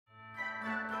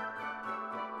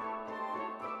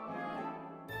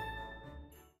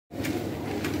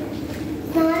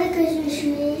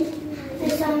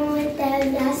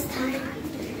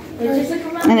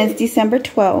And it's December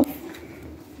 12th.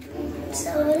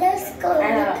 So let's go.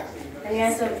 I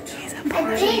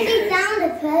think he found the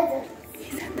present.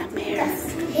 He's at the mirror.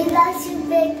 He likes you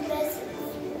big presents.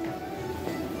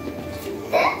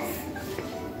 This?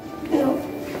 No.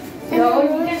 No, you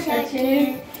can't touch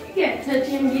him. You can't touch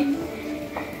him.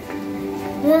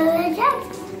 Where's Jack?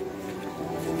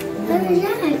 Where's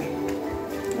Jack? I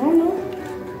don't know.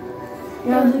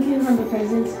 Yeah, I was looking for the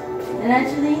presents. And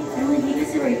actually, I think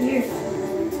he's right here.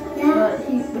 Yeah.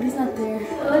 But he's not there.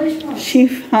 Oh, She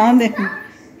found him.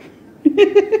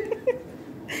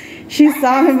 She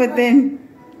saw him, but then...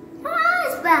 Oh,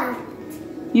 it's found.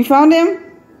 You found him?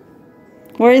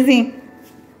 Where is he?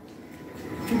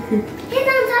 He's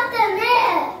on top of the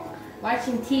mirror.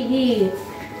 watching TV.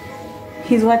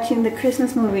 He's watching the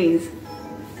Christmas movies.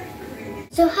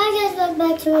 So hi guys, welcome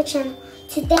back to my channel.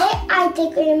 Today I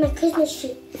decorated my Christmas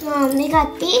tree. We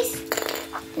got these.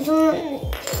 This one,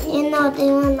 you know,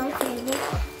 they were my favorite.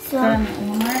 So I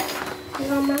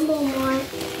remember more.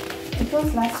 It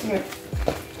was last year.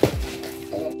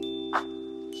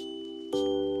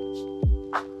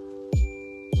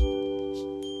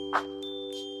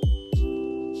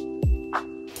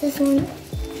 This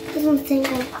one's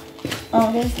single.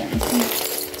 Oh, there's that.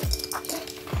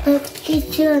 But these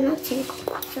two are not single. So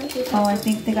Oh, I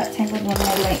think they got tangled one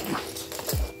more late.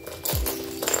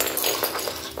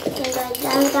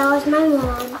 That was my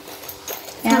mom.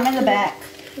 Yeah, I'm in the back.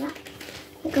 Yeah.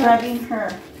 Grabbing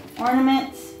her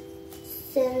ornaments.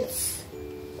 Since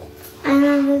I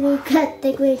don't really cut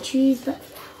decorate trees, but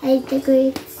I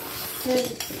decorate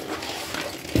since.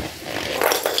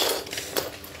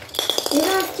 You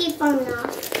don't keep falling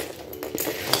off.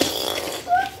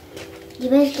 You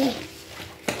better stay.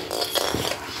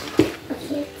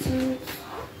 Okay, so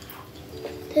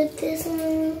put this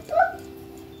one.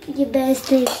 You better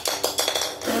stay.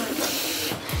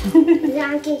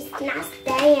 Donkey's not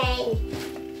staying.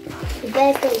 You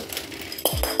better stay.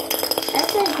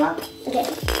 That's it, well. Okay.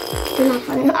 They're not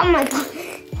falling. Oh my god.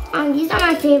 These are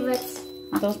my favorites.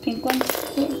 Those pink ones?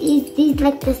 Yeah, these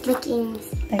like the slickings.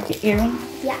 Like your earring?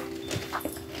 Yeah.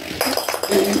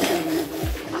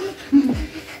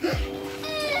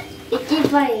 It keeps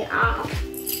falling off.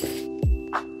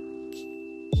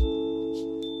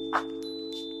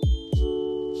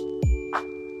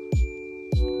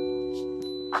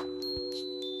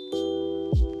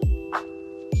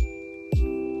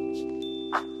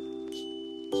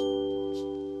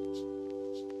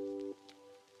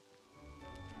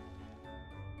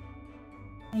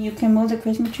 You can move the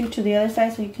Christmas tree to the other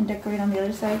side so you can decorate on the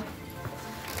other side.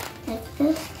 Like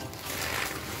this.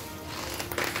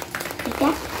 Like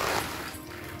that.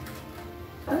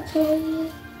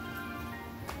 Okay.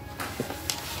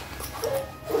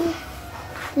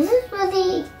 This is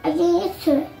really, I can get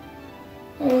to it.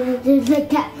 And just like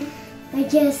that. I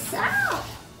guess. Ow!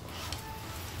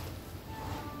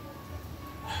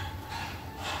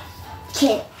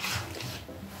 Okay.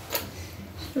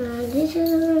 This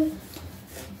is.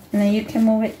 And then you can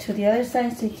move it to the other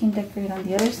side so you can decorate on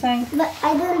the other side. But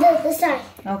I don't do this side.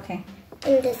 Okay.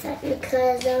 On this side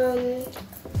because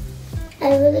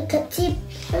I really cut cheap.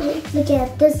 Look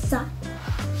at this side.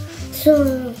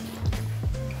 So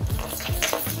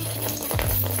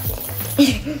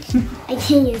I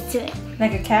can't use to it.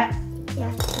 Like a cat?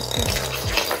 Yeah.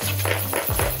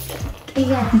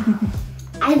 Yeah.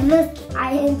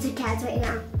 I into cats right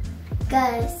now.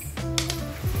 Because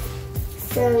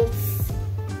since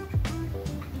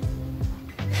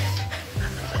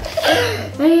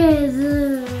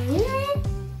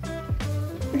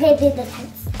okay, do the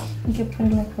pets. You can put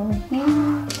it like over here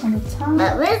on the top.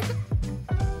 But with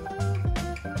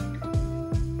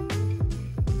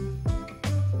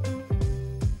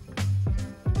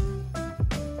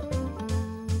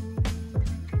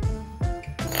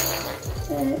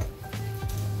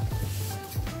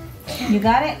You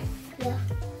got it? yeah.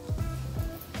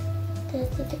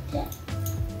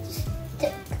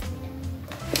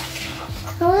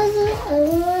 How is it? I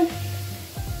want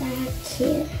back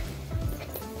here.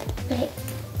 Okay.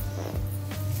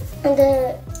 And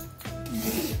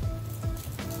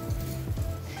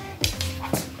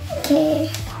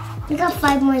okay. We got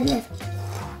 5 more left.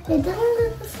 It doesn't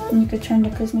look this one. And you could turn the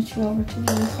Christmas tree over to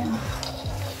the other side.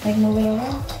 Like move it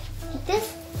over. Like this?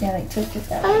 Yeah, like twist it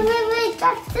that Oh, way. wait,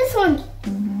 that's this one.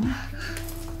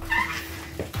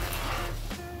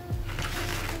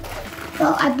 So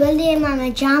I put it in my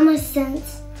pajamas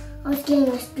since I was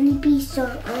getting sleepy, so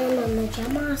I'm in my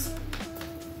pajamas.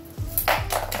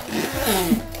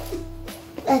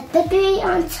 Let's put it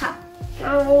on top.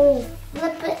 Now we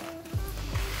flip it.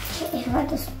 Okay, try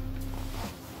this.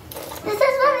 This is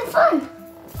really fun.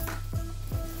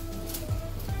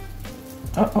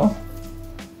 Uh-oh.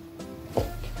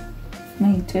 Now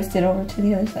you twist it over to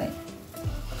the other side.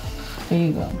 There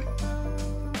you go.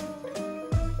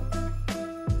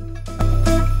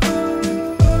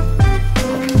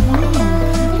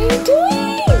 What are you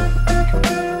doing?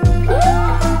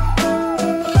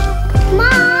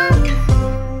 Mom!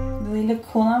 Do they look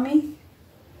cool on me?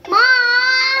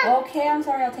 Mom! Okay, I'm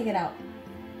sorry, I'll take it out.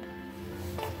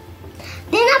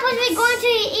 They're not supposed to be going to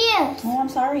your ears. Oh, I'm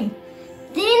sorry.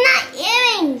 They're not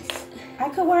earrings. I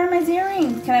could wear them as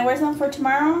earrings. Can I wear some for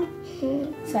tomorrow?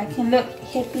 So I can look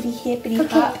hippity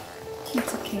hop.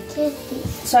 It's okay.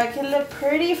 So I can look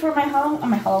pretty for my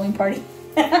Halloween party.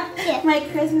 Yeah. My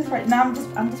Christmas party. No,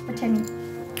 I'm just pretending.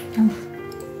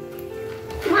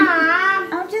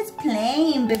 Mom. I'm just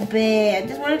playing, baby. I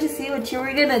just wanted to see what you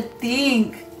were gonna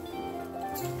think.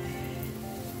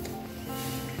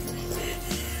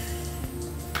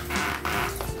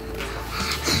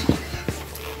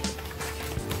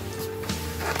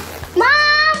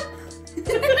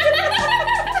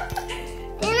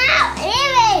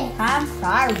 I'm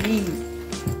sorry.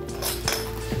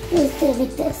 Let's do it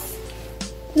like this.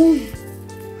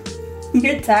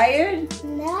 You're tired?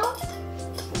 No.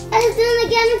 Let's do it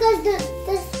again because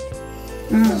this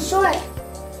is short.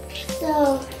 So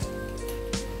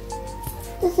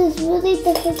this is really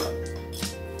difficult.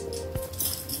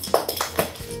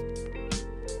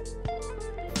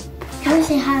 Can we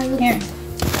say hi? Here.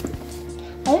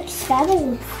 It looks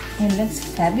fabulous. It looks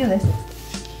fabulous.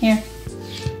 Here.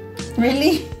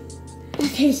 Really?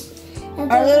 Okay.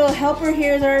 Our little helper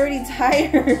here is already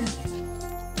tired.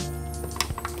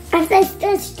 I said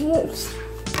stretch groups.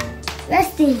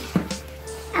 Resting.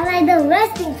 I like the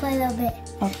resting for a little bit.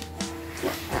 Oh.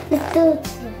 Let's do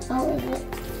it all of it.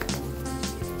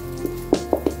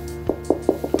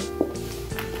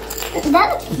 That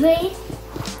looks pretty.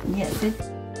 Yes, it.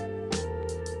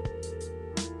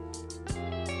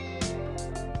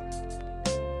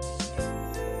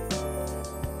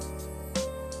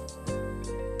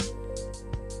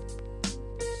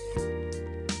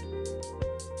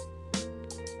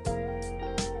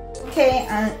 Okay,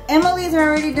 Emily's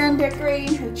already done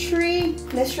decorating her tree.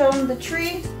 Let's show them the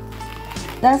tree.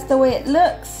 That's the way it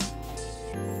looks.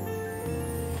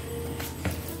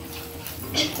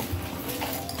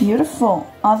 Beautiful.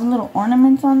 All the little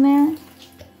ornaments on there.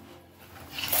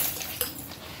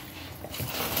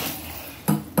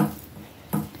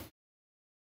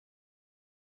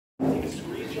 Take a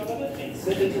screenshot of it and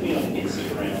send it to me on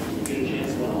Instagram. You get a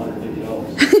chance to win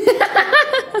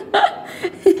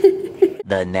 $150.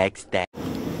 The next day.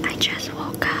 I just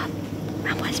woke up.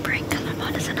 I'm whispering because my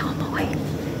mom isn't home awake.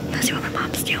 Let's see what my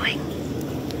mom's doing.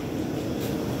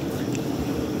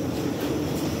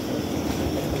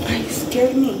 It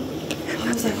scared me. I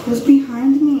was like, who's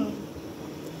behind me?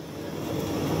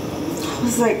 I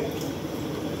was like,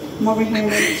 I'm over here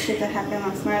with the shit that happened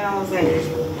last night. I was like,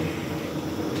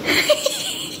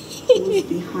 who's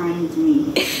behind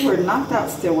me? We were knocked out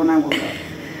still when I woke up.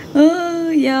 Oh,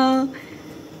 yeah.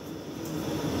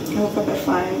 I woke up at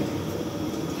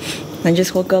 5. I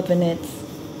just woke up and it's...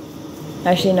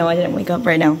 Actually, no, I didn't wake up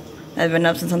right now. I've been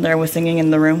up since I was singing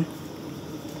in the room.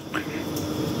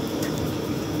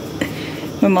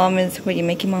 My mom is... What are you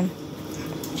making, Mom?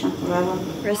 Champurrado.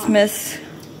 Christmas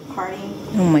Party.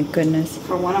 Oh my goodness.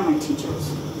 For one of my teachers.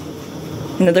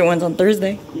 Another one's on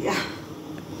Thursday. Yeah.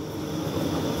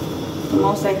 The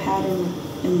most I've had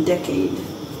in a decade.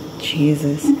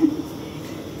 Jesus.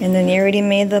 And then you already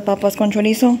made the papas con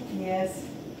chorizo? Yes.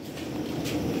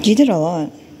 You did a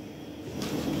lot.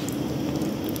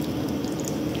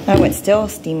 Oh, it's still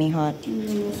steamy hot.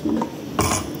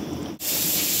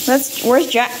 Where's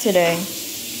Jack today?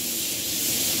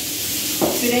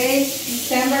 Today's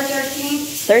December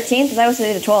 13th. 13th? That was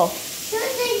today the 12th.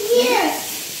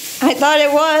 Yes. I thought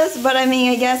it was, but I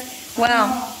mean, I guess.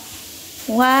 Wow.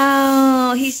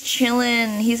 Wow, he's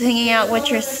chilling. He's hanging out with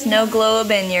your snow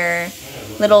globe and your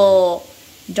little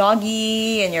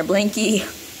doggy and your blankie.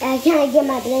 I can't get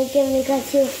my blanket because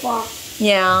he'll fall.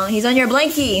 Yeah, he's on your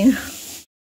blankie.